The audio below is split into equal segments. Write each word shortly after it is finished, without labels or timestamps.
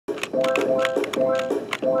Good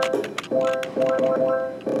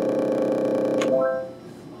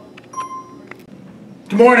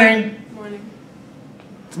morning. Good morning.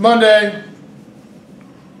 It's Monday,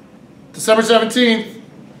 December 17th.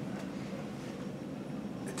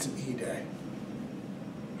 It's an E-Day.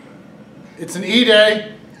 It's an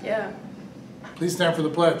E-Day. Yeah. Please stand for the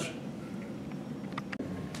pledge.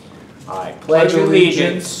 I pledge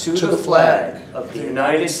allegiance to the flag of the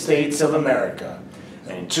United States of America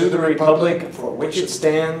and to the republic for which it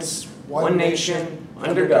stands, one nation,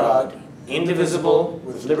 under God, indivisible,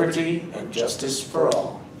 with liberty and justice for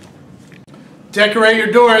all. Decorate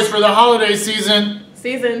your doors for the holiday season.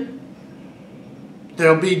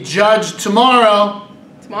 They'll be judged tomorrow.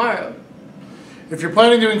 Tomorrow. If you're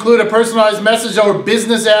planning to include a personalized message or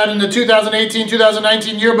business ad in the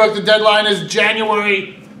 2018-2019 yearbook, the deadline is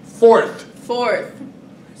January 4th. 4th.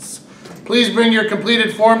 Please bring your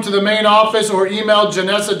completed form to the main office or email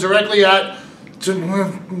Janessa directly at...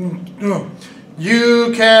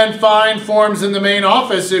 You can find forms in the main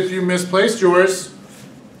office if you misplaced yours.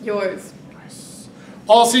 Yours.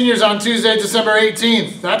 All seniors on Tuesday, December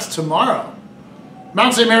 18th. That's tomorrow.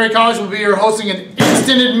 Mount St. Mary College will be here hosting an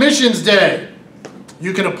instant admissions day.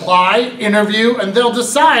 You can apply, interview, and they'll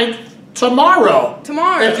decide tomorrow.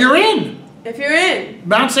 Tomorrow. If you're in. If you're in.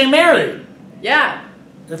 Mount St. Mary. Yeah.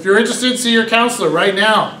 If you're interested, see your counselor right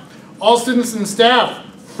now. All students and staff,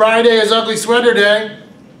 Friday is Ugly Sweater Day.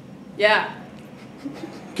 Yeah.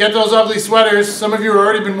 Get those ugly sweaters. Some of you have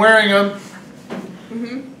already been wearing them.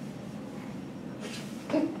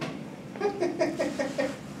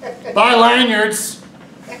 Buy lanyards.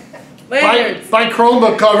 Lanyards. Buy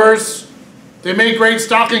Chromebook covers. They make great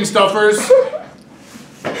stocking stuffers.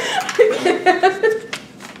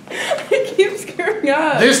 It keeps screwing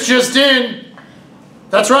up. This just in.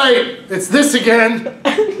 That's right. It's this again.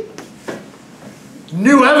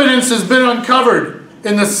 New evidence has been uncovered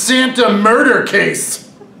in the Santa murder case.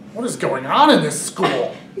 What is going on in this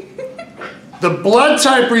school? The blood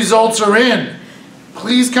type results are in.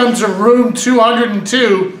 Please come to room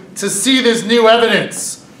 202 to see this new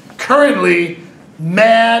evidence. Currently,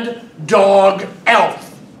 Mad Dog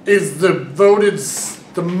Elf is the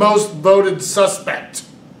most voted suspect.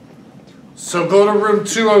 So go to room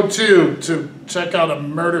 202 to check out a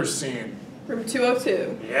murder scene. Room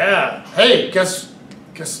 202. Yeah. Hey, guess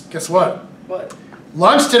what? What?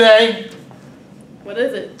 Lunch today. What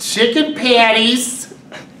is it? Chicken patties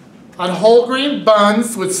on whole grain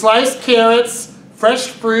buns with sliced carrots, fresh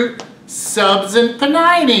fruit, subs, and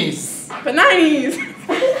paninis. Paninis.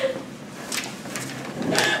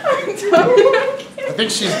 I'm done. I think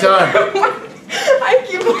she's done. I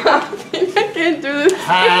keep laughing. I can't do this.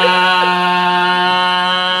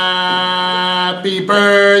 Happy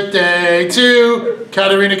birthday to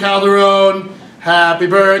Katerina Calderon. Happy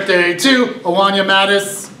birthday to Awanya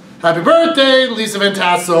Mattis. Happy birthday, Lisa Van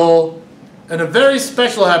Tassel. And a very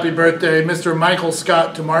special happy birthday, Mr. Michael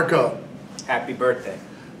Scott DeMarco. Happy birthday.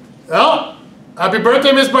 Oh, happy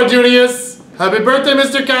birthday, Miss Bardunius. Happy birthday,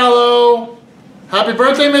 Mr. Callow. Happy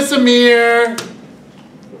birthday, Miss Amir.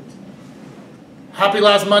 Happy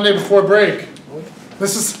last Monday before break.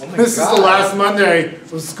 This is the last Monday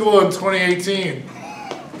of school in 2018.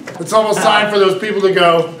 It's almost time for those people to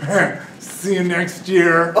go, see you next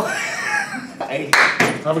year.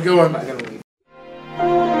 Have a good one.